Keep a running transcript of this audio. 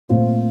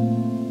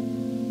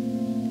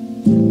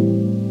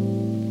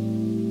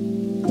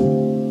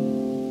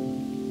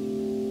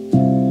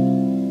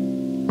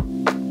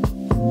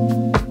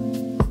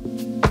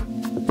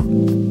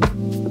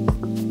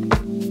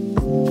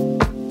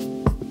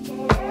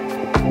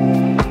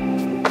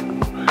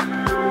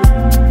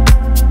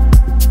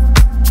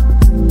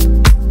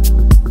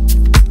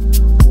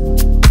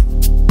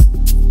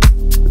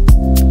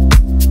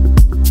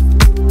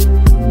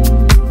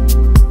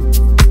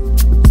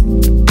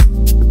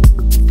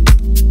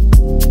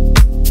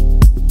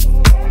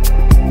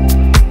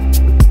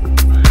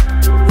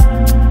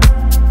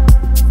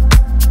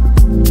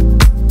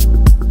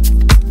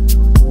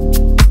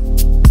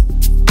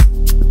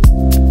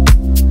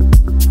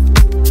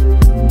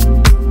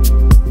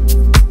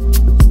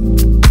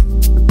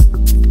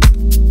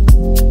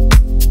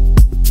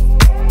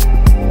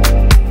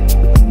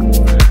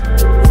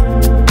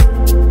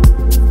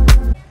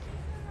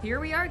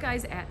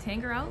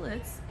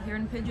Outlets here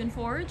in Pigeon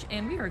Forge,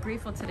 and we are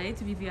grateful today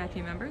to be VIP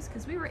members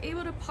because we were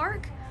able to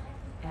park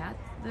at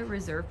the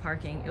reserve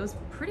parking. It was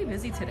pretty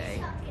busy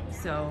today,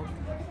 so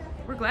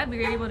we're glad we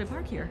were able to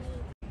park here.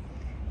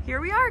 Here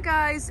we are,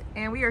 guys,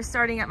 and we are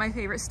starting at my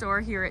favorite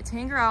store here at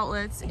Tanger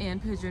Outlets in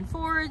Pigeon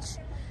Forge,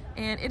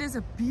 and it is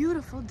a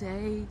beautiful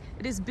day.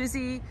 It is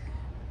busy,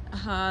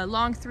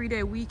 long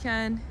 3-day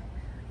weekend,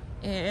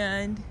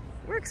 and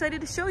we're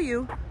excited to show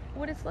you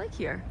what it's like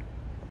here.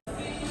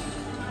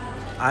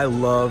 I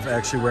love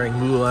actually wearing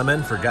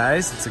Lululemon for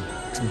guys.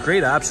 It's some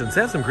great options.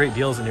 They have some great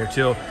deals in here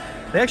too.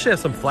 They actually have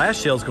some flash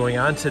sales going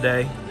on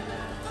today,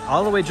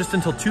 all the way just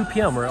until 2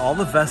 p.m. where all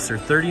the vests are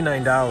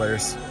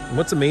 $39. And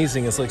what's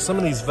amazing is like some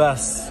of these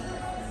vests,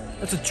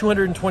 that's a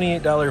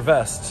 $228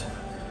 vest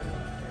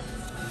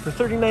for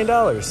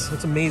 $39.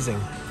 That's amazing.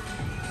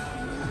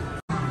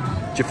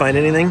 Did you find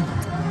anything?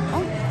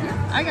 Oh,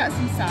 yeah. I got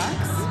some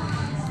socks.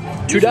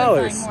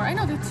 $2. I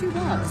know, they're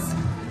 $2.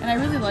 And I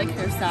really like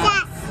their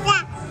socks.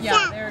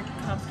 Yeah, they're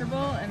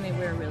comfortable and they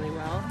wear really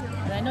well.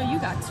 And I know you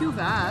got 2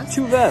 vests.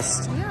 2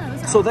 vests.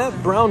 Yeah, so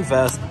that brown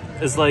vest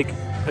is like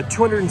a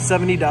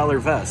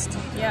 $270 vest.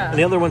 Yeah. And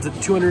the other one's a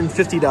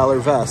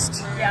 $250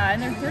 vest. Yeah,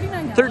 and they're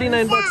 $39.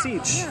 39 bucks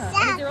each.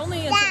 Yeah, and they're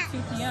only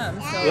until 2 p.m.,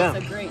 so yeah.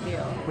 It's a great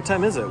deal. What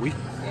time is it? It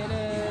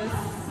is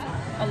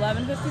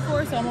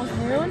 11:54, so almost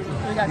noon.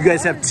 You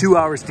guys have 2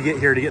 hours to get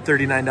here to get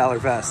 $39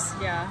 vests.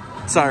 Yeah.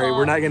 Sorry,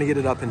 we're not going to get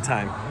it up in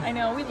time. I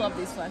know, we love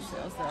these flash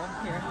sales though.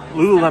 Here.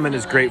 Lululemon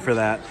is great for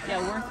that. Yeah,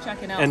 worth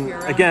checking out. And here,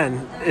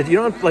 again, you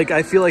don't like.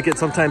 I feel like it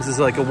sometimes is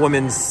like a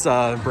woman's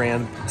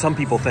brand. Some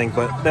people think,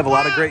 but they have a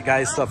lot of great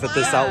guys stuff at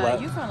this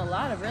outlet. You found a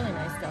lot of really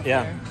nice stuff.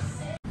 Yeah.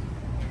 Here.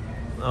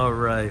 All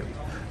right,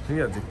 we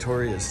got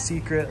Victoria's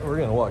Secret. We're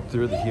gonna walk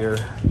through here.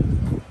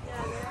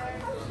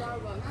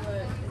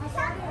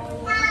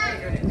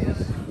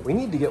 We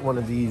need to get one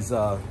of these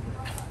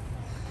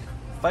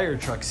fire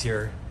trucks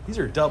here. These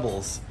are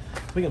doubles.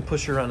 We can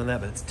push around in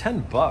that, but it's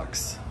 10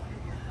 bucks.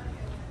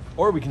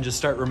 Or we can just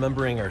start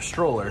remembering our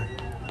stroller.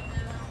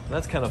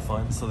 That's kind of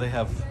fun. So they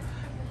have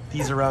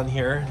these around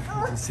here.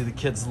 You can see the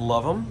kids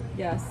love them.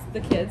 Yes,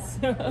 the kids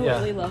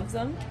really loves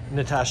them.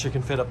 Natasha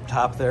can fit up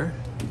top there.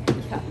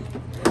 Yeah.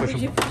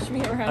 Would you push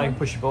me around? I can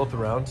push you both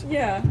around.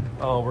 Yeah.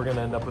 Oh, we're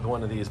gonna end up with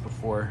one of these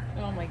before.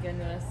 Oh my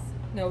goodness.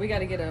 No, we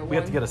gotta get We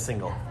have to get a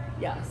single.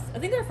 Yes, I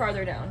think they're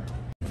farther down.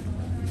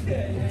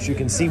 As you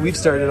can see, we've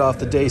started off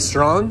the day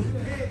strong.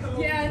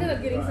 Yeah, I ended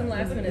up getting some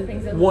last minute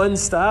things. 1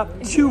 stop,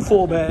 2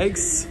 full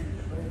bags.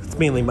 It's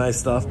mainly my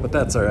stuff, but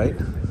that's all right.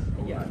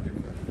 Yeah.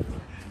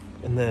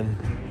 And then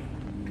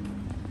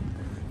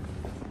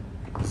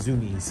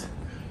Zoomies.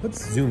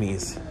 What's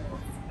Zoomies?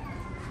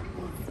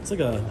 It's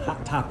like a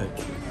Hot Topic.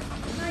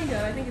 Kind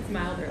of. I think it's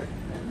milder.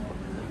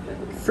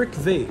 Frick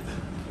Vape.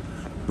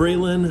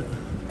 Braylon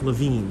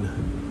Levine.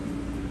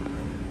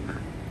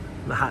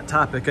 The Hot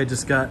Topic. I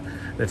just got,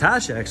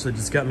 Natasha actually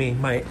just got me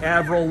my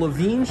Avril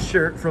Lavigne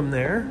shirt from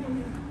there.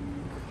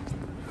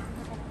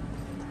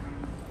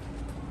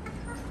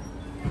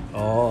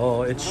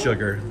 Oh, it's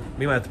sugar.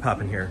 We might have to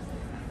pop in here.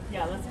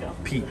 Yeah, let's go.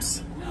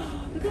 Peeps.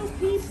 Look at those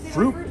Peeps.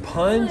 Fruit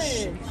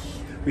punch.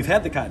 We've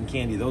had the cotton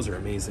candy. Those are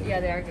amazing.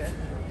 Yeah, they are good.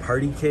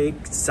 Party cake,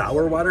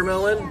 sour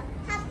watermelon.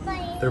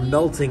 They're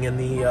melting in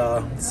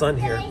the sun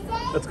here.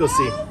 Let's go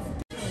see.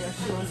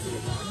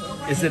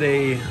 Is it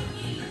a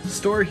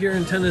store here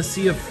in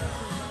Tennessee of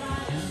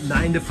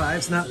 9 to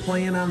 5's not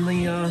playing on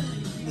the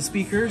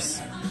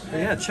speakers? But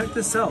yeah, check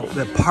this out.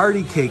 The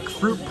party cake,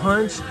 fruit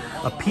punch,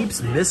 a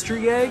Peeps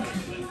mystery egg.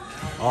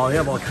 Oh, they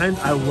have all kinds.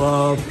 I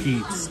love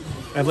Peeps.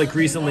 I've like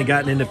recently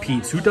gotten into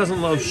Peeps. Who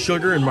doesn't love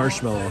sugar and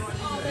marshmallow?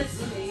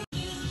 Look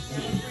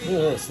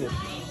at this.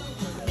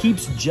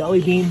 Peeps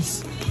jelly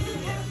beans.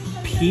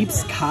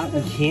 Peeps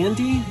cotton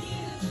candy.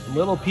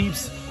 Little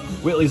Peeps.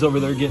 Whitley's over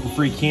there getting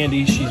free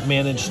candy. She's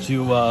managed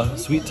to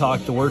sweet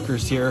talk the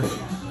workers here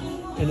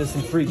into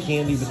some free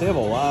candy, but they have a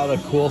lot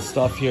of cool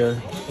stuff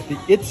here at the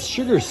It's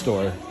Sugar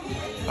store.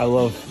 I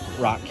love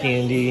rock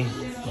candy.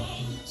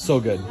 So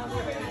good.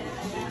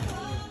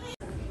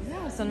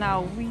 Yeah, so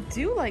now we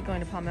do like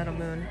going to Palmetto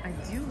Moon. I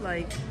do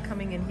like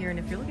coming in here, and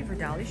if you're looking for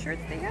dolly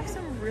shirts, they have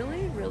some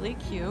really, really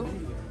cute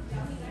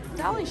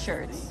dolly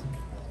shirts.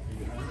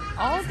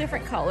 All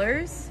different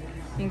colors.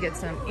 You can get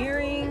some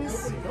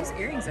earrings. Those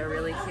earrings are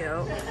really cute.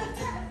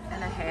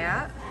 And a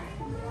hat.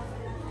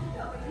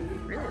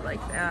 Really like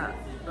that.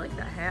 I like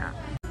that hat.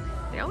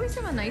 They always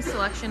have a nice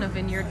selection of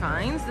vineyard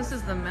vines. This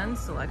is the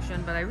men's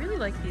selection, but I really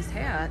like these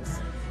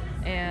hats.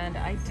 And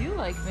I do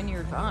like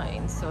vineyard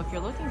vines. So if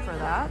you're looking for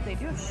that, they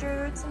do have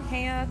shirts and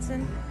hats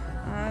and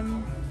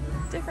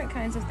different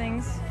kinds of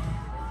things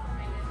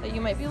that you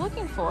might be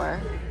looking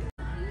for.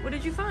 What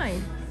did you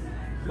find?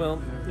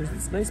 Well, there's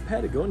this nice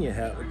Patagonia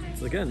hat.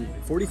 It's again,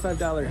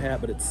 $45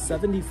 hat, but it's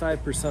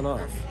 75%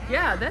 off.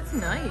 Yeah, that's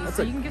nice.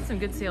 So you can get some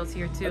good sales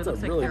here too. That's Looks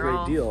a like really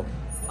great deal.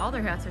 All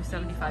their hats are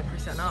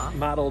 75% off.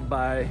 Modeled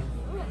by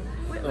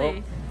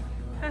Whitley.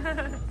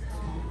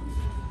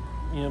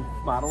 You know,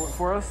 model it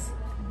for us?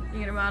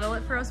 You gonna model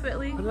it for us,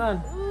 Whitley? Put it on.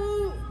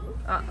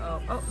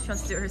 Uh-oh. Oh, she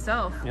wants to do it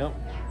herself. Yep.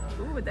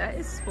 Ooh, that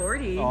is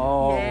sporty.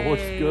 Oh, Yay.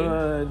 looks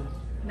good.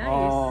 Nice.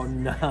 Oh,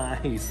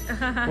 nice.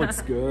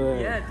 Looks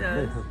good. Yeah, it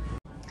does.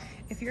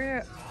 If you're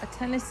a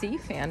Tennessee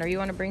fan or you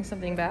want to bring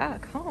something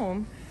back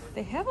home,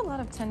 they have a lot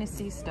of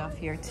Tennessee stuff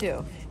here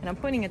too. And I'm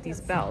pointing at these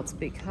belts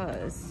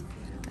because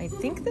I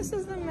think this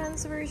is the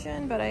men's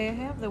version, but I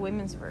have the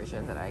women's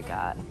version that I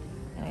got.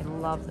 And I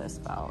love this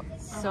belt.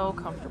 It's so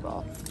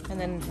comfortable. And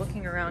then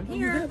looking around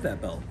here. You have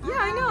that belt. Yeah,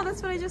 I know.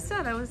 That's what I just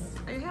said. I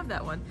have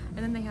that one.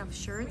 And then they have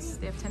shirts.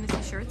 They have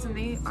Tennessee shirts, and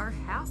they are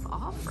half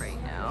off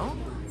right now.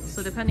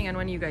 So depending on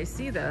when you guys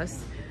see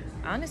this,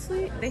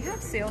 honestly, they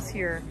have sales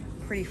here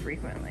pretty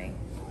frequently.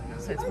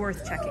 So it's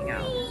worth checking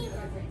out.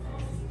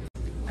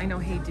 I know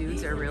Hey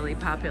Dudes are really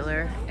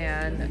popular,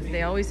 and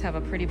they always have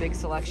a pretty big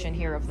selection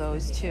here of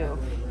those too,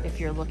 if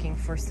you're looking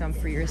for some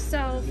for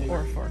yourself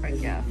or for a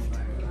gift.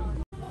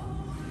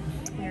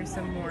 There's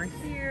some more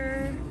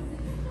here.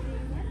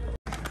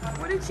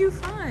 What did you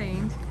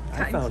find?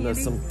 I found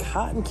some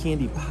cotton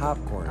candy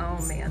popcorn. Oh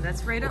man,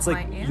 that's right up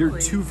like my alley. your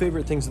two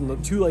favorite things, and the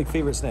two like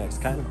favorite snacks: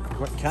 cotton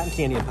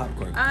candy and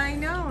popcorn. I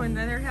know, and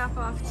then they're half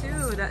off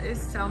too.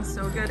 Sounds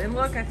so good. And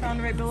look, I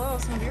found right below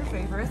some of your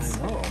favorites.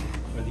 I know.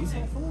 Are these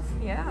half off?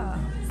 Yeah.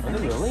 Are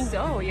they really?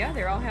 So yeah,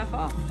 they're all half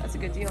off. That's a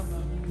good deal.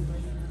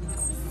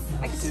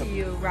 I could see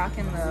you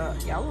rocking the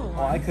yellow one.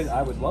 Oh,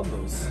 I would love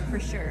those. For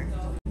sure.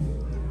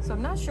 So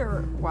I'm not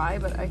sure why,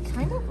 but I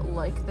kind of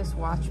like this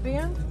watch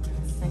band.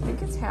 I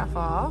think it's half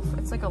off.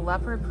 It's like a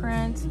leopard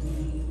print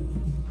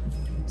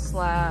 /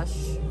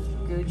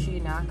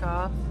 Gucci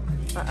knockoff.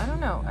 But I don't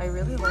know. I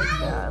really like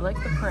that. I like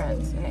the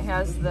print. And it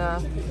has the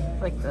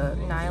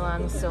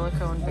nylon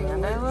silicone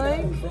band I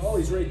like. Oh,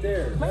 he's right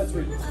there. That's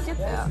right. Get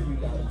that.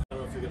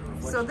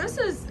 So this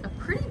is a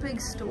pretty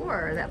big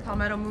store, that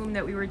Palmetto Moon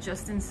that we were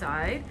just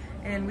inside,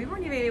 and we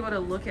weren't even able to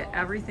look at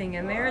everything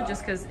in there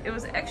just because it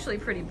was actually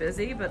pretty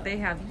busy, but they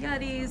have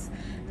Yetis,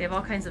 they have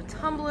all kinds of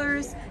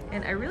tumblers,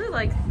 and I really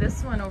like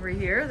this one over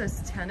here,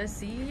 this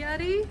Tennessee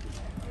Yeti.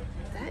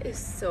 That is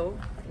so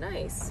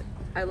nice.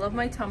 I love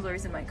my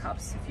tumblers and my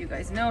cups. If you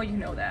guys know, you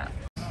know that.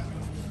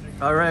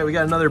 All right, we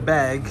got another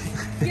bag.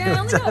 Yeah, I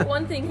only got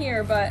one thing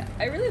here, but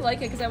I really like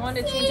it because I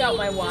wanted to change out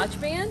my watch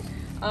band.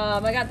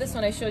 I got this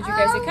one I showed you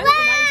guys. It kind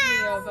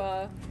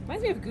of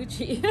reminds me of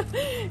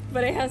Gucci,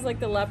 but it has like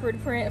the leopard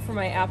print for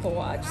my Apple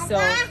Watch. So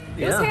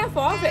it was half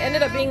off. It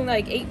ended up being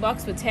like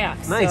 $8 with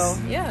tax. Nice.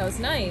 So yeah, it was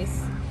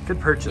nice.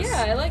 Good purchase.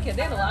 Yeah, I like it.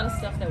 They had a lot of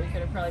stuff that we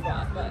could have probably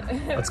bought, but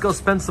let's go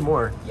spend some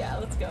more. Yeah,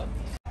 let's go.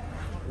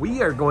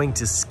 We are going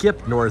to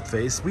skip North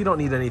Face. We don't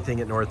need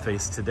anything at North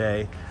Face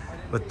today,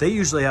 but they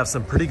usually have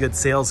some pretty good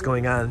sales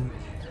going on.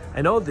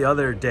 I know the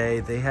other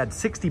day they had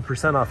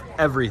 60% off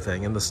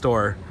everything in the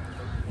store.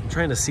 I'm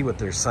trying to see what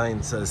their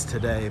sign says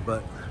today,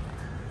 but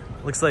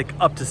it looks like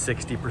up to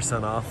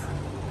 60% off.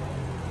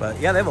 But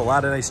yeah, they have a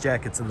lot of nice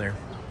jackets in there.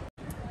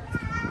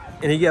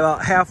 And you get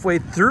about halfway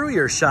through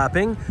your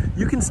shopping,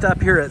 you can stop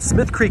here at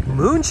Smith Creek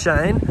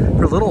Moonshine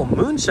for a little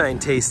moonshine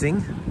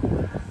tasting.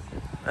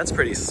 That's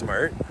pretty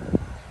smart.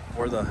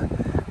 Or the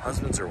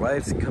husbands or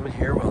wives can come in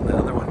here while the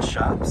other one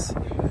shops,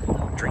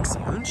 drink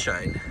some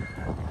moonshine.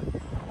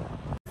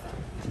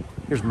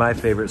 Here's my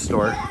favorite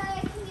store,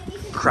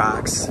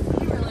 Crocs.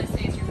 You really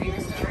say it's your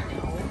favorite store?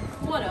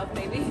 No. One of,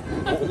 maybe.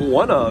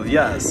 One of,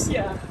 yes.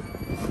 Yeah.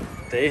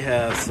 They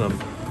have some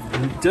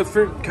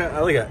different kind.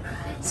 Oh, look at.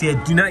 See,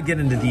 I do not get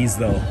into these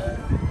though.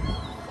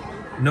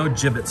 No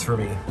gibbets for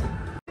me.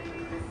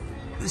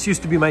 This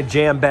used to be my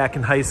jam back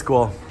in high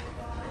school.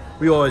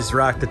 We always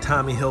rocked the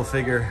Tommy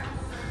Hilfiger.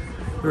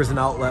 There was an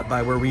outlet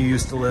by where we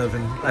used to live,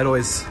 and I'd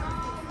always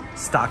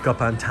stock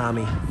up on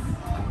Tommy.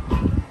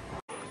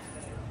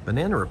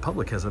 Banana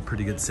Republic has a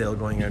pretty good sale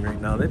going on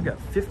right now. They've got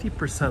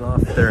 50%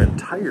 off their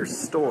entire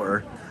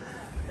store,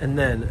 and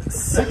then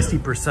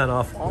 60%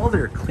 off all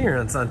their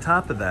clearance on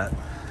top of that.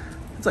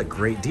 It's a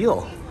great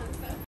deal.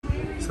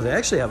 So they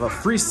actually have a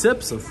free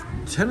sips of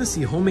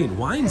Tennessee homemade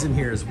wines in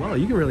here as well.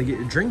 You can really get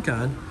your drink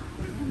on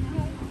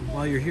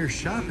while you're here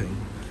shopping.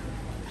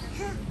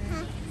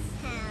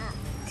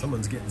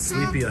 Someone's getting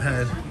sleepy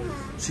ahead.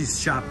 She's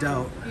shopped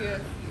out. Yeah.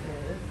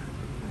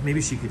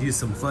 Maybe she could use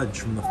some fudge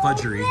from the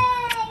fudgery.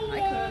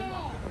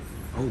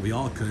 I Oh, we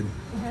all could.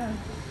 Yeah.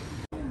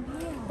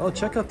 Oh,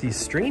 check out these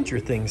Stranger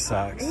Things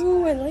socks.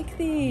 Ooh, I like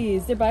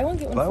these. They're buy one,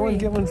 get one Buy free. one,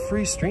 get one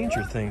free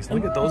Stranger Things.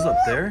 Look at those up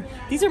there.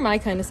 These are my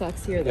kind of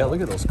socks here, though. Yeah,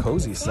 look at those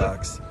cozy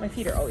socks. My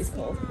feet are always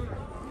cold.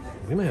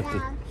 We might have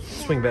to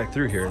swing back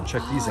through here and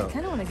check these out.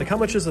 Like, how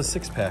much is a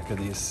 6-pack of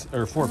these?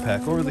 Or a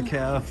 4-pack? Over the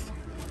calf.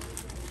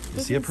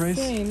 You see a price?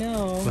 Say,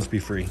 no. Must be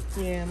free.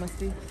 Yeah, must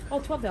be.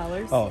 Oh,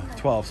 $12. Oh,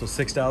 12. So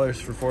 $6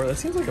 for 4. That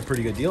seems like a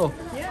pretty good deal.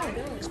 Yeah, it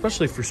does.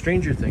 Especially for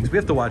Stranger Things. We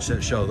have to watch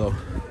that show, though.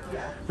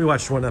 We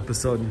watched one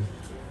episode, and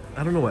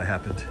I don't know what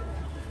happened.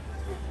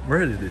 We're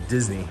headed to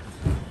Disney.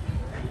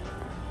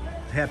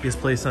 The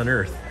happiest place on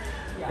Earth.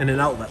 In an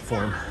outlet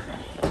form.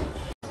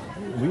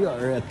 We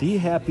are at the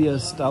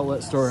happiest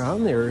outlet store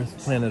on the Earth,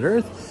 planet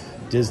Earth,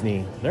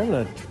 Disney. They're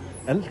on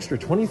an extra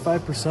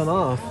 25%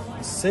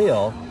 off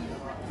sale.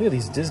 Look at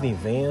these Disney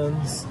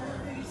vans.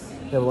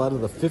 They have a lot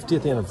of the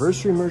 50th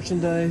anniversary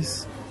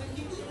merchandise.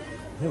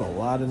 They have a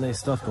lot of nice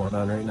stuff going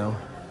on right now.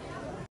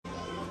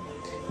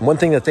 And one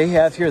thing that they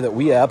have here that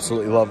we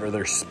absolutely love are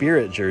their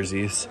Spirit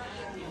jerseys.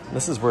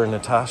 This is where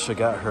Natasha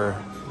got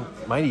her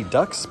Mighty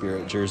Ducks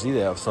Spirit jersey. They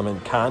have some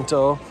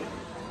Encanto.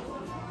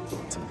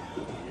 Some,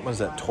 what is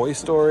that, Toy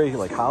Story,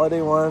 like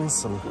holiday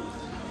ones. They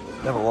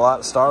have a lot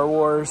of Star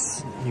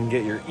Wars. You can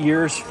get your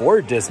ears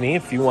for Disney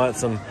if you want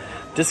some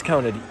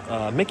discounted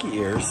Mickey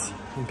ears.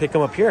 You can pick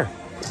them up here.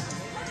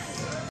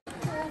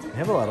 They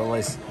have a lot of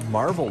nice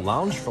Marvel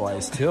lounge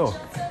flies too.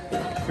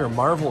 If you're a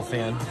Marvel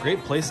fan, great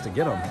place to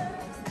get them.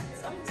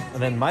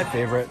 And then my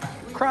favorite,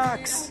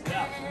 Crocs.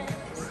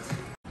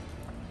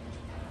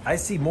 I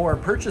see more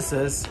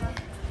purchases.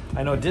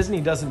 I know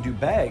Disney doesn't do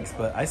bags,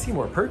 but I see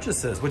more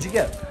purchases. What'd you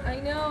get? I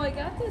know, I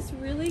got this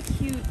really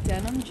cute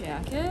denim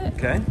jacket.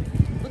 Okay.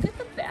 Look at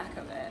the back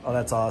of it. Oh,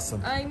 that's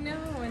awesome. I know,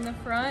 in the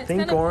front.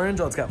 Think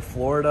orange. Oh, it's got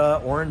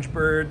Florida, orange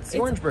bird. It's the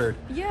orange bird.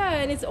 Yeah,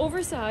 and it's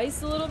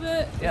oversized a little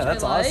bit. Yeah,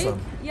 that's awesome.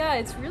 Yeah,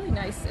 it's really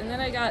nice. And then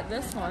I got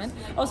this one.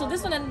 Oh, so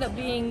this one ended up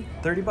being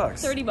 30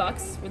 bucks. 30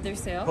 bucks with their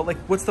sale. But like,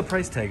 what's the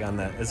price tag on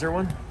that? Is there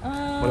one?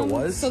 What it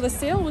was? So the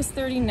sale was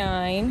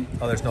 39.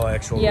 Oh, there's no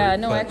actual. Yeah,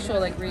 no actual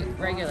like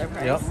regular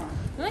price. Yep.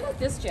 And I got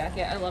this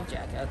jacket. I love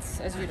jackets,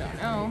 as you don't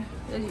know.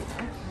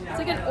 It's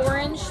like an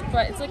orange,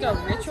 but it's like a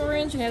rich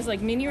orange, and it has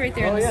like mini right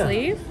there in the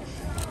sleeve.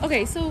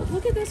 Okay, so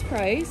look at this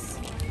price.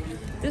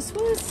 This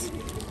was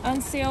on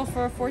sale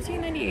for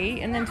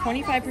 $14.98, and then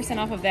 25%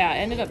 off of that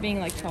ended up being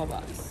like 12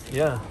 bucks.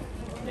 Yeah.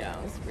 Yeah,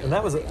 it was really and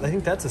that was, I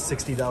think that's a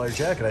 $60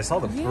 jacket. I saw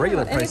the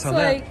regular price on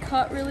that. And it's like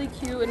cut really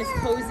cute, and it's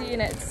cozy,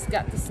 and it's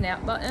got the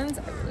snap buttons.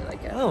 I really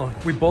like it. Oh,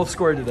 we both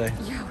scored today.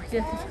 Yeah, we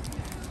did.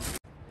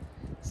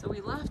 So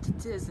we left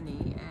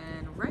Disney,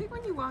 and right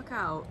when you walk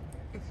out,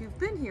 if you've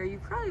been here, you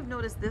probably have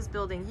noticed this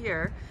building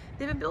here.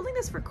 They've been building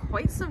this for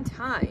quite some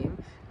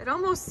time. It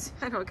almost,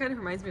 I don't know, it kind of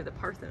reminds me of the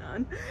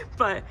Parthenon,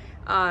 but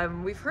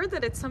we've heard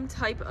that it's some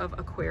type of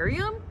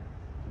aquarium.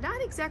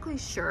 Not exactly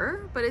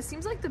sure, but it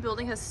seems like the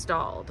building has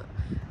stalled.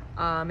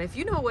 If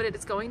you know what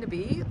it's going to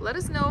be, let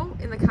us know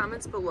in the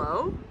comments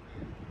below.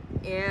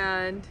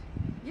 And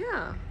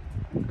yeah,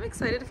 I'm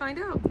excited to find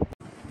out.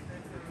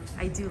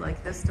 I do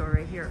like this store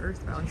right here,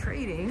 Earthbound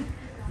Trading.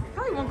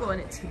 Probably won't go in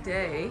it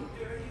today,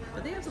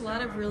 but they have a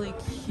lot of really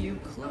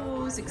cute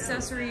clothes,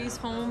 accessories,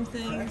 home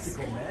things.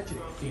 Practical magic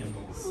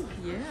candles. Ooh,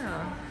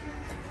 yeah.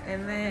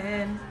 And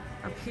then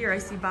up here I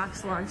see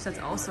Box Lunch. That's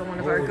also one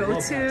of our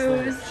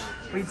go-tos.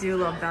 We do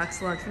love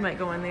Box Lunch. We might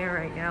go in there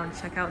right now and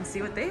check out and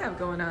see what they have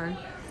going on.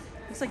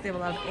 Looks like they have a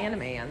lot of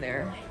anime on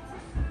their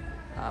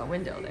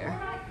window there.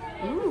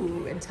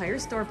 Ooh, entire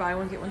store, buy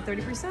one, get one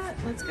 30%.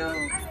 Let's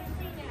go.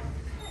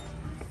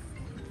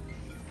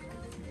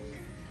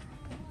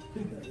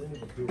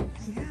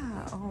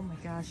 Yeah, oh my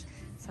gosh.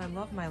 So I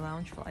love my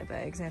Loungefly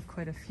bags. I have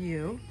quite a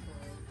few.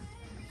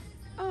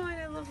 Oh,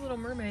 and I love Little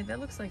Mermaid. That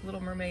looks like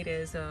Little Mermaid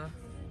is a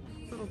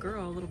little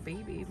girl, a little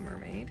baby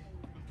mermaid.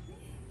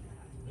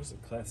 There's a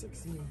classic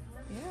scene.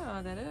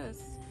 Yeah, that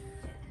is.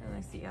 And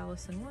I see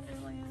Alice in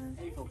Wonderland.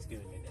 Hey folks,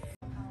 good.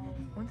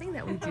 One thing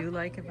that we do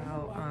like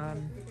about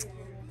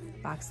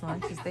Box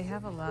Lunch is they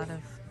have a lot of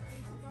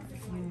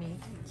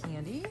unique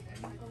candy.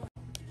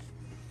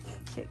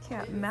 Kit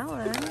Kat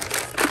melon.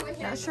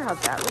 Not sure how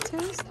that would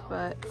taste,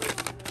 but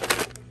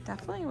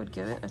definitely would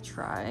give it a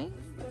try.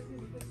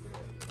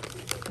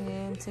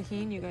 And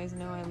tahini, you guys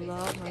know I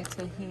love my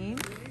tahini.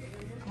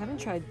 I haven't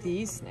tried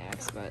these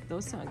snacks, but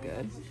those sound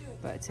good.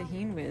 But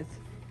tahini with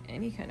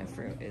any kind of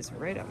fruit is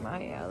right up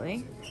my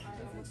alley.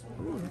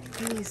 Ooh,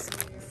 these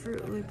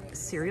Fruit Loop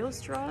cereal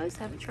straws.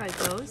 Haven't tried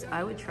those.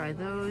 I would try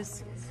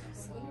those.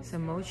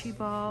 Some mochi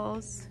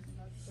balls.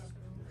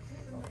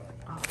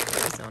 Oh,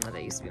 Arizona,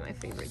 that used to be my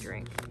favorite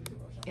drink.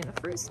 And a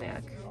fruit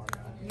snack.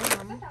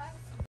 Yum.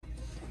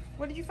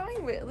 What did you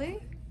find,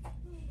 Whitley?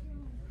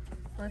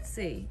 Let's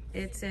see.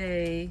 It's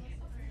a,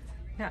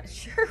 not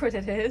sure what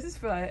it is,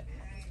 but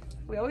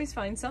we always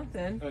find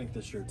something. I think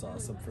this shirt's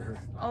awesome for her.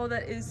 Oh,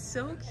 that is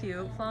so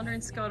cute. Flounder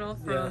and Scuttle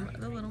from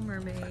The Little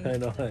Mermaid. I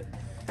know it.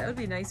 That would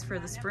be nice for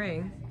the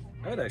spring.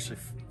 I would actually,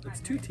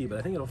 it's 2T, but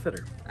I think it'll fit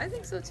her. I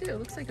think so too. It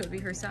looks like it would be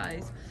her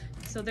size.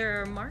 So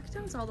there are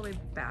markdowns all the way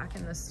back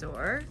in the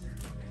store.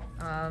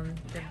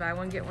 They buy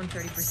one, get one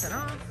 30%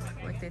 off,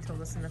 like they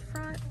told us in the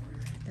front.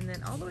 And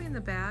then all the way in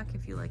the back,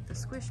 if you like the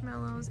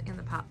Squishmallows and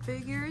the Pop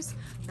figures,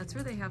 that's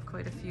where they have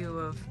quite a few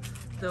of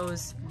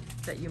those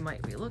that you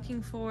might be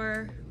looking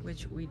for,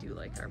 which we do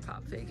like our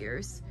Pop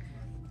figures.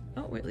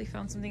 Oh, Whitley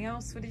found something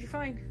else. What did you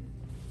find?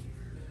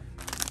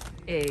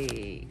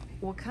 A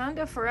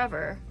Wakanda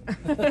Forever.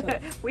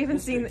 We haven't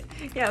seen,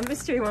 yeah, a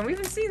mystery one. We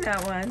haven't seen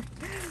that one,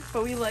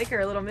 but we like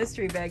our little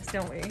mystery bags,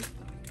 don't we?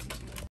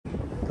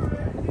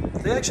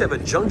 They actually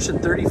have a Junction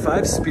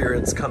 35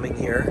 Spirits coming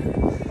here.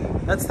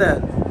 That's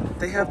that,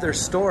 they have their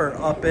store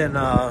up in,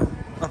 up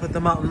at the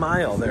Mountain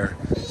Mile there.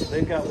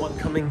 They've got one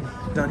coming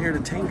down here to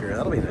Tanger.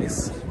 That'll be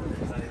nice.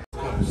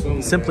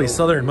 Simply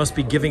Southern must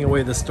be giving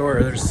away the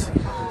store. There's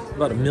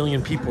about 1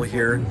 million people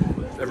here.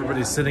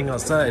 Everybody's sitting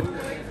outside.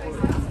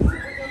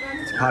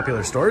 It's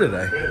popular store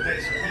today.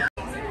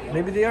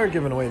 Maybe they are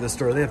giving away this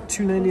store. They have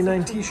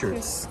 $2.99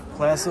 t-shirts,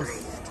 class of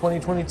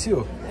 2022.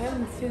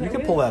 You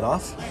can pull that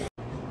off.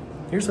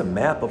 Here's a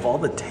map of all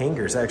the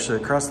Tangers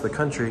actually across the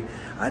country.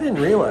 I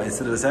didn't realize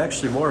that it was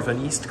actually more of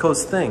an East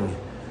Coast thing.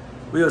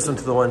 We always went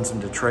to the ones in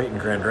Detroit and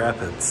Grand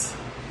Rapids.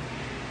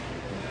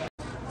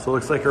 So it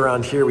looks like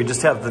around here, we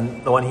just have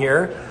the one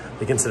here.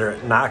 They consider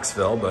it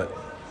Knoxville, but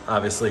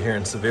obviously here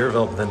in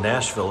Sevierville, but then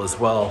Nashville as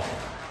well.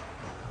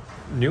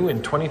 New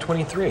in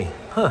 2023.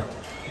 Huh,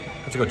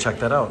 have to go check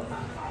that out.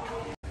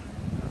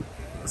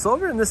 So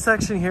over in this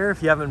section here,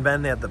 if you haven't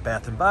been, they have the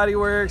Bath & Body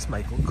Works,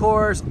 Michael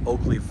Kors,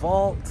 Oakley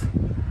Vault.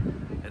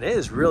 And it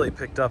is really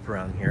picked up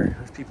around here.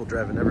 There's people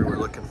driving everywhere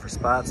looking for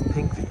spots.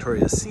 Pink,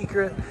 Victoria's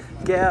Secret,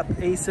 Gap,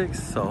 Asics.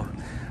 So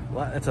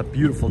that's a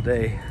beautiful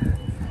day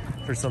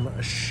for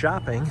some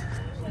shopping.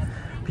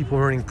 People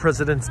running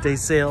President's Day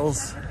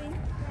sales.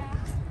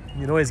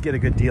 You can always get a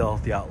good deal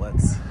at the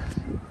outlets.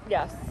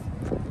 Yes.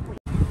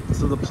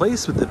 So the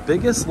place with the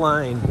biggest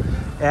line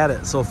at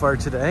it so far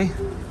today,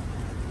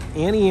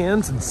 Annie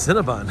Ann's and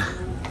Cinnabon.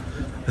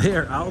 They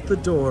are out the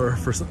door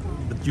for some,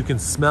 but you can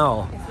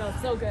smell. It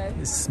smells so good.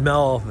 You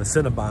smell the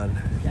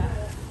Cinnabon. Yeah.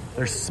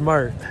 They're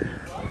smart.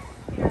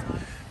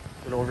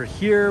 And over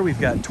here we've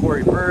got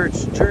Tory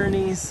Burch,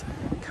 Journeys,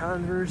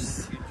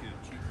 Converse,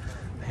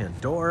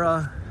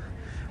 Pandora.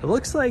 It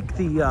looks like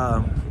the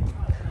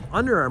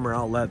Under Armour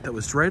outlet that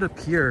was right up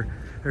here.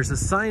 There's a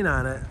sign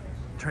on it.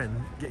 I'm trying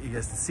to get you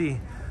guys to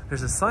see.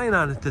 There's a sign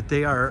on it that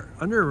they are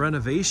under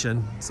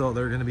renovation, so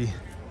they're going to be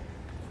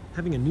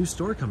having a new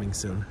store coming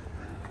soon.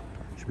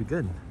 Should be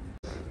good.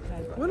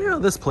 I wonder how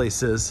this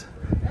place is.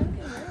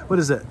 What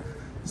is it?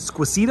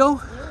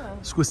 Squisito? Yeah.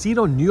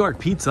 Squisito New York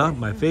pizza,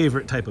 my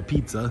favorite type of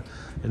pizza,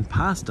 and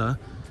pasta.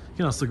 You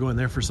can also go in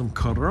there for some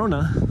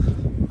Corona.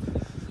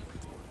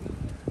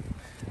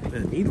 I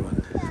didn't need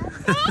one.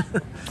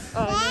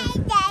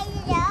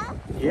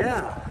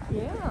 Yeah.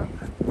 Yeah.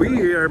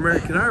 We are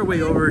making our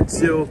way over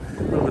to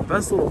one of the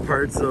best little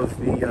parts of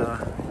the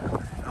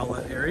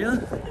outlet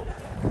area.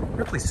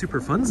 Ripley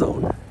Super Fun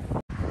Zone.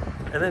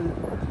 And then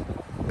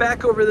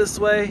back over this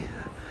way,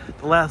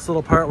 the last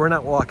little part, we're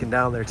not walking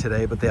down there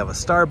today, but they have a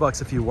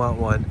Starbucks if you want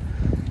one.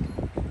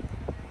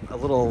 A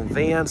little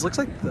Vans, looks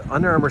like the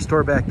Under Armour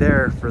store back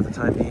there for the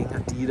time being.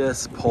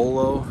 Adidas,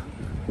 Polo,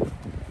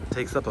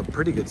 takes up a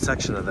pretty good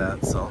section of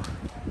that, so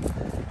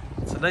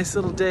it's a nice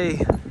little day.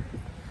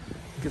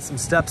 Get some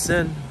steps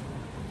in.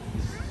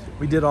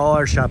 We did all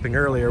our shopping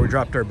earlier. We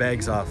dropped our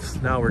bags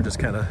off. Now we're just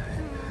kind of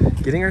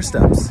getting our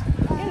steps.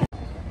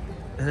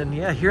 And then,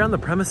 yeah, here on the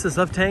premises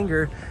of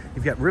Tanger,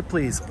 you've got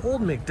Ripley's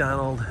Old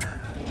McDonald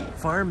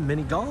Farm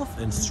Mini Golf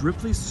and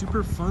Ripley's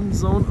Super Fun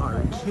Zone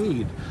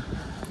Arcade.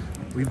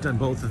 We've done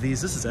both of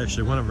these. This is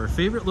actually one of our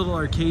favorite little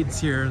arcades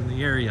here in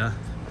the area.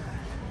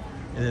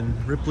 And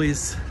then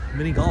Ripley's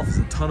Mini Golf is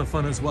a ton of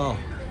fun as well.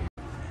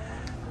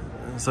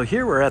 So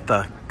here we're at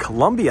the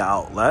Columbia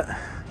outlet.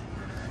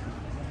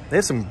 They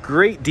have some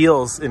great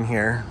deals in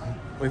here.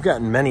 We've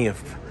gotten many of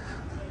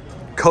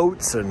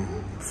coats and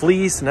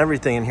fleece and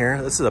everything in here.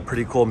 This is a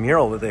pretty cool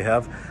mural that they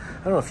have.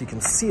 I don't know if you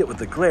can see it with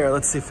the glare.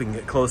 Let's see if we can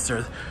get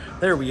closer.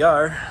 There we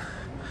are.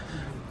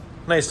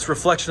 Nice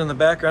reflection in the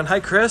background.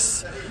 Hi,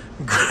 Chris.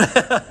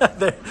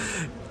 The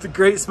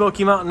Great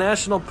Smoky Mountain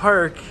National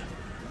Park.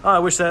 Oh, I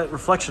wish that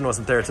reflection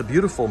wasn't there. It's a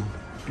beautiful,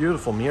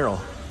 beautiful mural.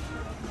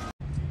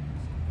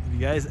 Have you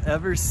guys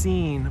ever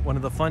seen one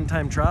of the Fun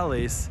Time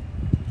trolleys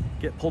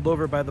get pulled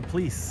over by the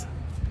police?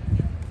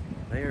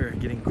 They are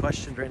getting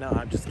questioned right now.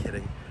 I'm just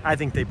kidding. I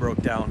think they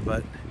broke down,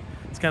 but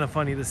it's kind of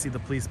funny to see the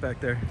police back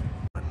there.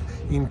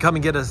 You can come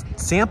and get a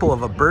sample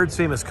of a Bird's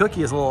Famous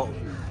cookie as a little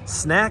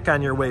snack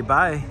on your way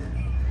by.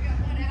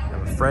 They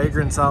have a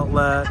fragrance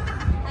outlet.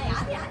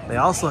 They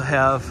also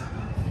have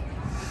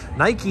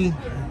Nike.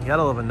 You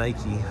gotta love a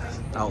Nike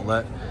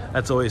outlet.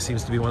 That's always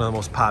seems to be one of the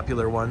most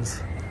popular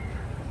ones.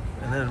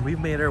 And then we've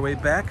made our way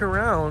back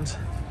around,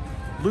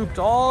 looped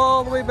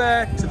all the way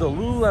back to the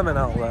Lululemon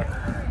outlet.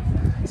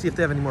 See if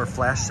they have any more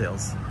flash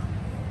sales.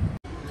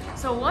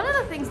 So one of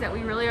the things that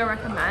we really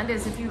recommend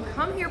is if you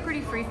come here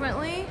pretty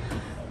frequently,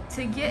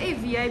 to get a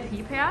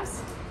VIP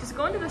pass, just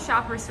go into the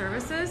shopper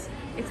services.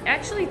 It's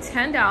actually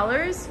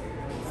 $10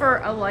 for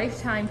a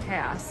lifetime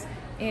pass.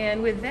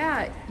 And with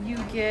that, you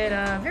get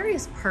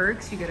various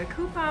perks. You get a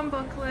coupon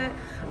booklet,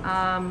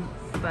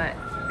 but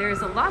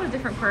there's a lot of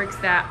different perks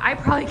that I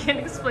probably can't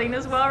explain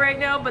as well right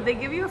now, but they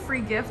give you a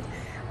free gift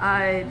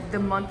the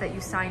month that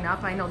you sign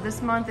up. I know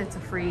this month it's a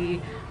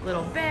free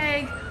little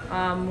bag.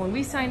 When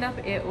we signed up,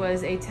 it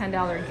was a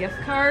 $10 gift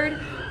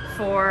card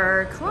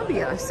for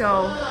Columbia.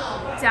 So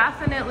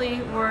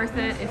definitely worth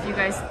it if you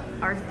guys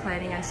are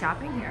planning on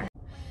shopping here.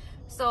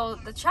 So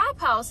the Chop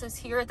House is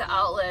here at the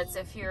outlets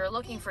if you're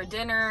looking for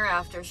dinner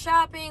after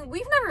shopping.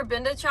 We've never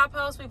been to Chop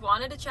House. We've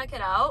wanted to check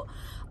it out.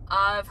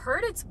 I've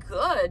heard it's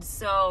good,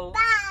 so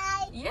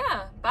bye.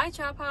 Yeah, bye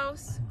Chop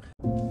House.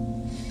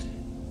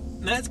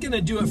 that's going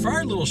to do it for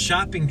our little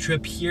shopping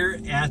trip here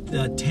at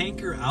the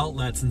Tanger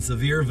outlets in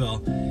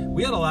Sevierville.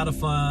 We had a lot of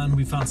fun.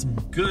 We found some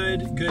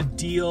good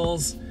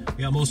deals.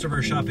 We got most of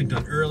our shopping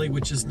done early,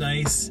 which is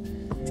nice.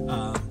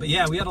 But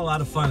yeah, we had a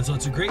lot of fun. So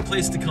it's a great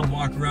place to come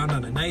walk around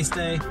on a nice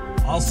day.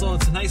 Also,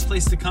 it's a nice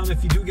place to come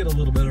if you do get a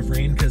little bit of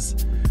rain,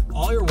 because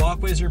all your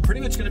walkways are pretty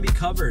much going to be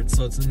covered.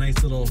 So it's a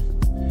nice little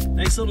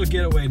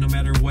getaway no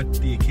matter what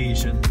the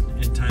occasion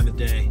and time of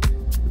day.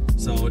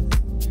 So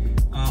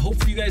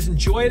hopefully you guys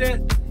enjoyed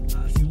it.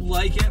 If you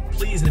like it,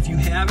 please, and if you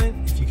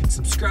haven't, if you can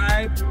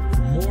subscribe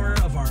for more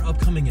of our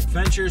upcoming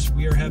adventures.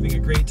 We are having a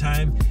great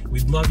time.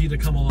 We'd love you to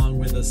come along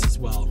with us as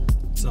well.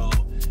 So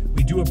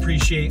we do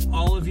appreciate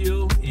all of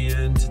you,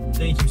 and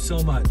thank you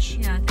so much.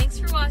 Yeah, thanks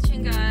for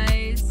watching,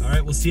 guys. All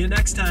right, we'll see you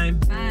next time.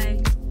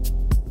 Bye.